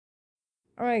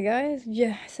Alright guys,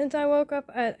 yeah, since I woke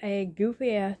up at a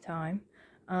goofy ass time,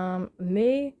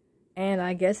 me and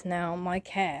I guess now my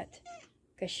cat,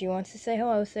 because she wants to say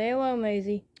hello,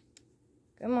 Maisie.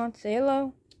 Come on, say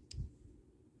hello.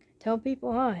 Tell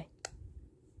people hi.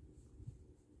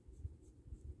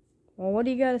 Well, what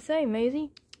do you gotta say,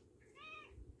 Maisie?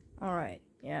 Alright,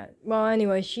 yeah, well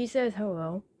anyway, she says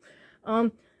hello.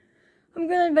 I'm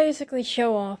gonna basically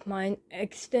show off my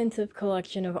extensive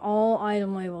collection of all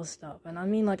ItemLabel stuff, and I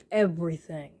mean like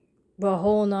everything. The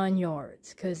whole 9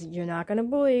 yards, because you're not gonna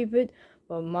believe it,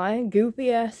 but my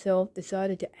goofy ass self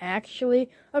decided to actually,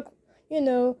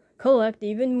 collect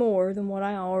even more than what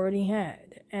I already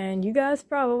had. And you guys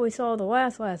probably saw the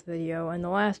last video, and the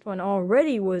last one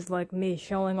already was like me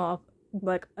showing off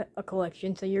like a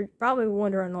collection, so you're probably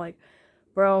wondering like,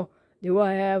 bro, do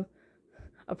I have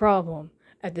a problem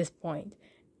at this point?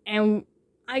 And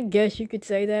I guess you could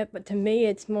say that, but to me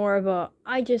it's more of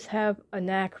I just have a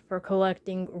knack for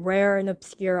collecting rare and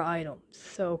obscure items.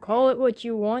 So call it what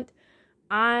you want.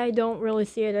 I don't really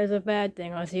see it as a bad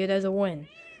thing. I see it as a win.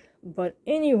 But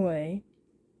anyway,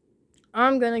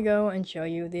 I'm gonna go and show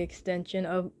you the extension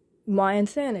of my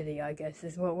insanity, I guess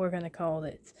is what we're gonna call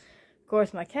this. Of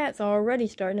course, my cat's already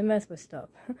starting to mess with stuff.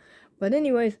 But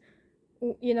anyways,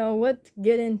 let's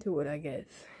get into it, I guess.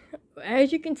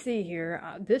 As you can see here,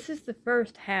 this is the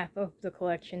first half of the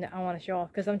collection that I want to show off,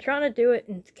 because I'm trying to do it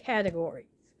in categories.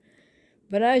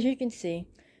 But as you can see,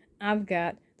 I've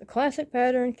got the classic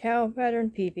pattern, cow pattern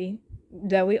Peepy,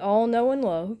 that we all know and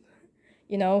love.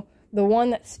 You know, the one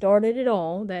that started it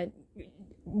all, that,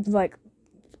 like,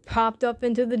 popped up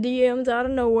into the DMs out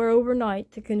of nowhere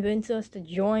overnight to convince us to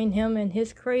join him in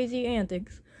his crazy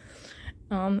antics.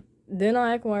 Then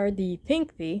I acquired the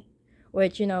pink P,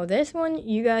 which, this one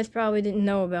you guys probably didn't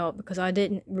know about because I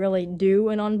didn't really do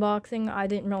an unboxing. I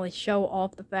didn't really show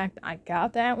off the fact that I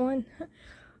got that one.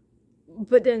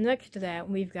 But then next to that,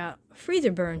 we've got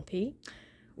Freezer Burn P.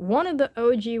 One of the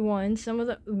OG ones,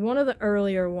 one of the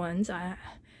earlier ones that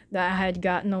I had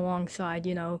gotten alongside,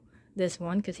 this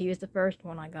one, because he was the first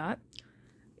one I got.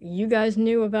 You guys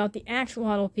knew about the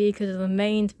Axolotl P because of the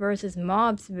mains versus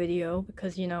mobs video,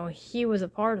 because, he was a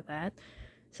part of that.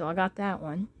 So I got that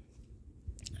one.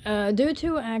 Due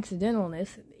to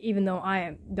accidentalness, even though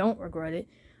I don't regret it,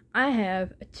 I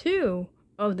have 2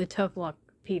 of the Tough Luck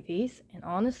PPs, and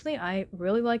honestly, I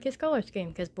really like his color scheme,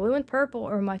 because blue and purple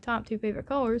are my top 2 favorite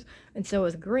colors, and so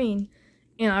is green,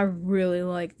 and I really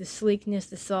like the sleekness,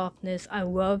 the softness. I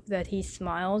love that he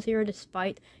smiles here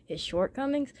despite his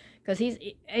shortcomings, because he's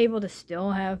able to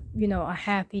still have, a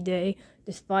happy day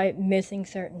despite missing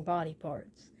certain body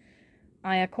parts.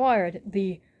 I acquired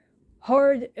the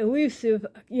hard, elusive,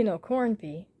 corn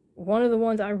pea. One of the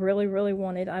ones I really, really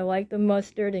wanted. I like the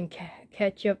mustard and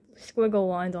ketchup squiggle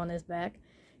lines on his back,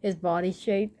 his body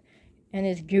shape, and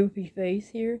his goofy face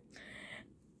here.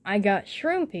 I got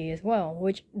shrimp pea as well,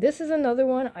 which this is another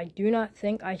one I do not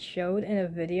think I showed in a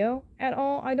video at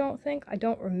all, I don't think. I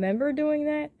don't remember doing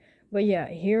that. But yeah,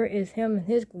 here is him in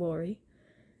his glory.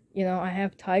 I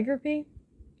have Tiger Pea,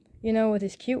 with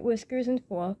his cute whiskers and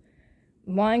fluff.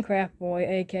 Minecraft Boy,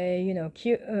 aka,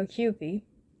 Cupie.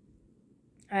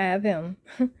 I have him.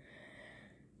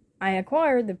 I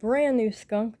acquired the brand new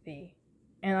Skunk Pea,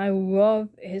 and I love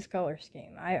his color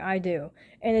scheme. I do.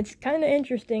 And it's kind of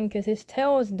interesting because his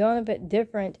tail is done a bit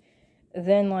different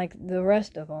than, like, the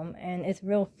rest of them, and it's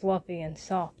real fluffy and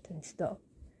soft and stuff.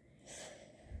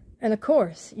 And of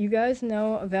course, you guys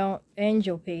know about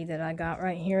Angel Pea that I got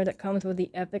right here that comes with the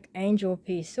epic Angel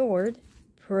Pea sword.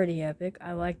 Pretty epic.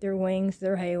 I like their wings,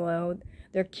 their halo,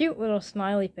 their cute little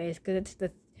smiley face, because it's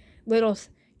the little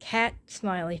cat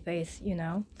smiley face,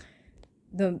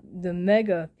 the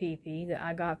mega PP that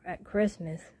I got at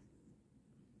Christmas.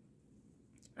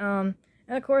 And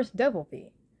of course Devil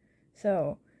P.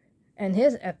 So, and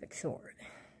his epic sword.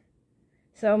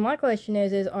 So my question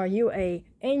is are you a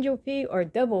Angel P or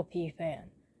Devil P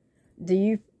fan? Do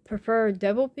you prefer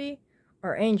Devil P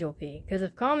or Angel P? Because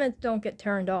if comments don't get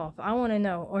turned off, I want to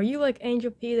know, are you like Angel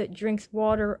P that drinks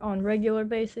water on regular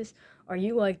basis? Or are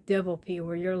you like Devil P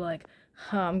where you're like,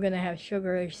 I'm gonna have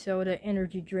sugar, soda,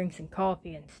 energy drinks, and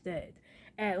coffee instead,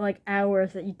 at like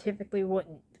hours that you typically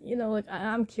wouldn't?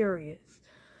 I'm curious.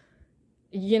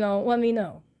 Let me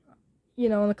know.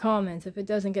 In the comments, if it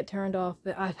doesn't get turned off,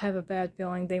 but I have a bad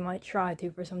feeling they might try to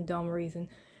for some dumb reason.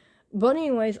 But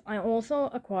anyways, I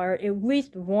also acquired at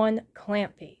least one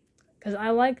Clamp P, because I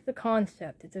like the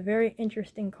concept. It's a very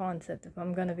interesting concept, if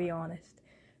I'm going to be honest.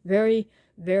 Very,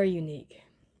 very unique.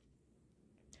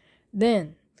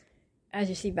 Then, as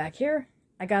you see back here,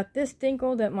 I got this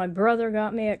Dinkle that my brother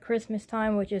got me at Christmas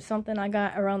time, which is something I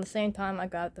got around the same time I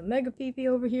got the Mega Peepy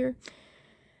over here.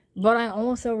 But I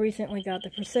also recently got the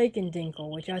Forsaken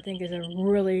Dinkle, which I think is a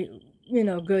really,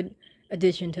 good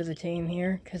addition to the team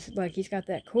here. Because, like, he's got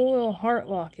that cool little heart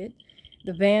locket,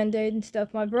 the Band-Aid and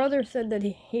stuff. My brother said that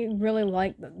he really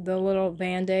liked the little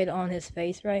Band-Aid on his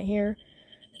face right here.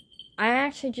 I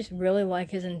actually just really like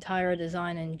his entire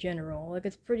design in general. Like,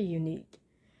 it's pretty unique.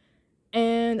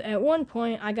 And at one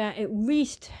point, I got at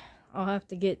least, I'll have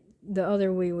to get the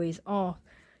other wee-wees off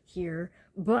here,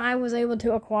 but I was able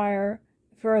to acquire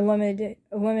for a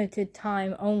limited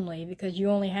time only, because you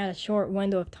only had a short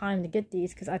window of time to get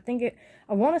these, because I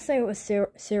want to say it was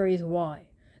Series Y,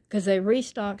 because they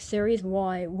restocked Series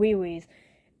Y wee-wees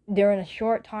during a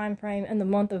short time frame in the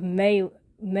month of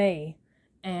May,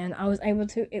 and I was able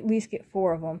to at least get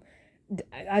 4 of them.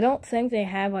 I don't think they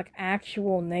have, like,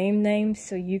 actual names,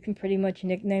 so you can pretty much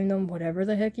nickname them whatever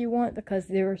the heck you want, because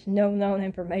there's no known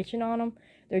information on them.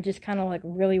 They're just kind of, like,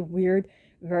 really weird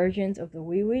versions of the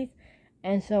wee-wees.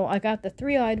 And so I got the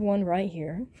 3-eyed one right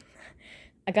here.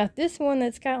 I got this one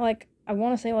that's got, like, I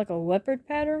want to say, like, a leopard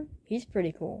pattern. He's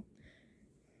pretty cool.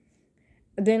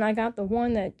 Then I got the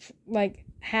one that's, like,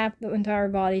 half the entire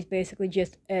body's basically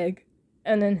just egg,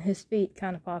 and then his feet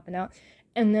kind of popping out.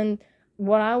 And then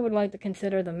what I would like to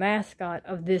consider the mascot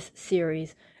of this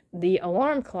series, the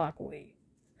alarm clock wee,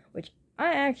 which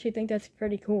I actually think that's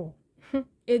pretty cool.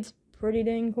 It's pretty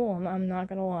dang cool, I'm not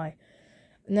gonna lie.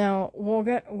 Now, we're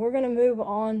gonna move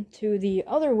on to the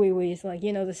other wee-wees, like,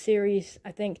 the series,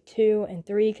 I think 2 and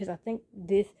 3, because I think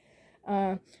this,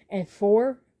 and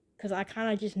 4, because I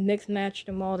kind of just mix-matched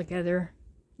them all together,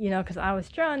 because I was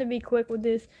trying to be quick with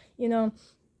this,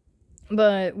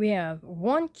 But we have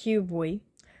one cube wee,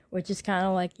 which is kind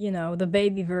of like, the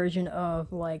baby version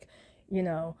of, like,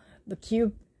 the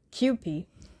Peepy.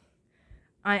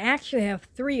 I actually have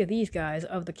 3 of these guys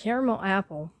of the caramel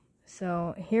apple.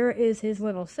 So here is his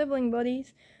little sibling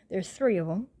buddies. There's 3 of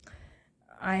them.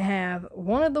 I have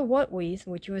one of the What-Wees,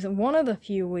 which was one of the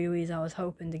few wee-wees I was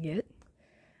hoping to get.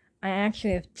 I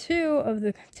actually have 2 of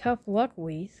the Tough Luck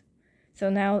Wees. So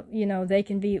now, they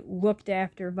can be looked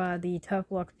after by the Tough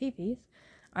Luck Peepies.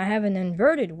 I have an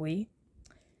inverted wee.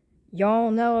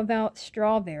 Y'all know about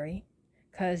Strawberry,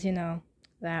 because,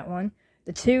 that one.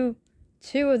 The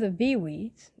two of the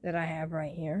bee-wees that I have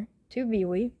right here. 2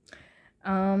 bee-wee.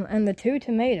 And the 2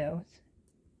 tomatoes.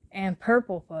 And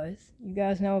Purple Fuzz. You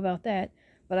guys know about that.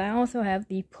 But I also have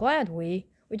the plaid wee,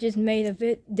 which is made a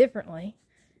bit differently.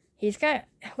 He's got,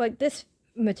 like, this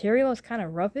material is kind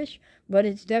of roughish, but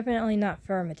it's definitely not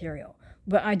fur material.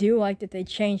 But I do like that they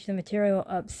changed the material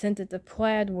up, sent it to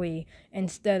plaid wee,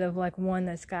 instead of, like, one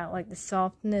that's got, like, the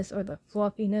softness or the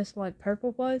fluffiness like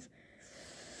Purple Fuzz.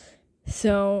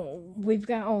 So, we've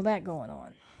got all that going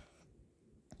on.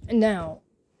 Now,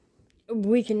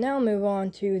 we can now move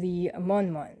on to the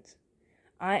Mun-Muns.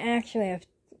 I actually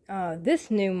have this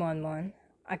new Mun-Mun.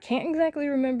 I can't exactly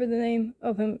remember the name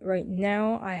of him right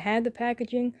now. I had the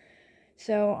packaging,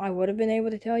 so I would have been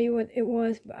able to tell you what it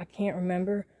was, but I can't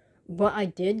remember. But I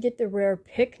did get the rare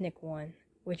picnic one,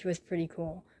 which was pretty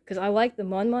cool. Because I like the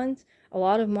Mun-Muns. A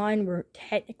lot of mine were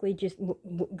technically just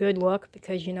good luck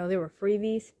because, they were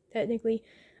freebies, technically.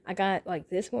 I got, like,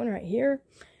 this one right here.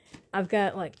 I've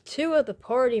got, like, 2 of the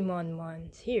Party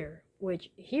Mun-Muns here,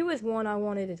 which he was one I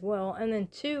wanted as well. And then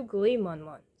 2 Glee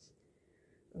Mun-Muns.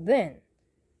 Then,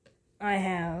 I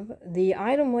have the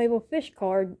ItemLabel Fish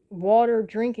Card Water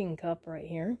Drinking Cup right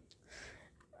here.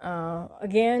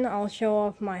 Again, I'll show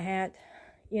off my hat,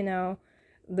 the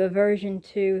version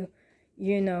 2,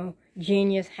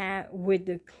 Genius hat with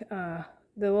the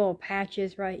little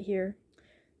patches right here.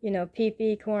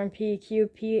 Peepy, Corn Pea,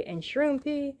 QP, and Shroom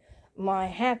Pea. My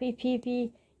Happy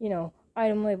Peepy,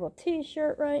 ItemLabel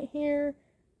t-shirt right here.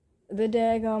 The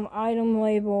daggum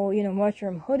ItemLabel,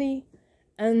 mushroom hoodie.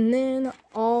 And then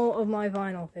all of my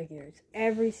vinyl figures.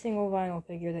 Every single vinyl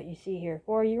figure that you see here.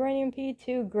 For Uranium Pea,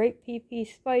 2 Grape Peepy,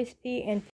 Spice Pea, and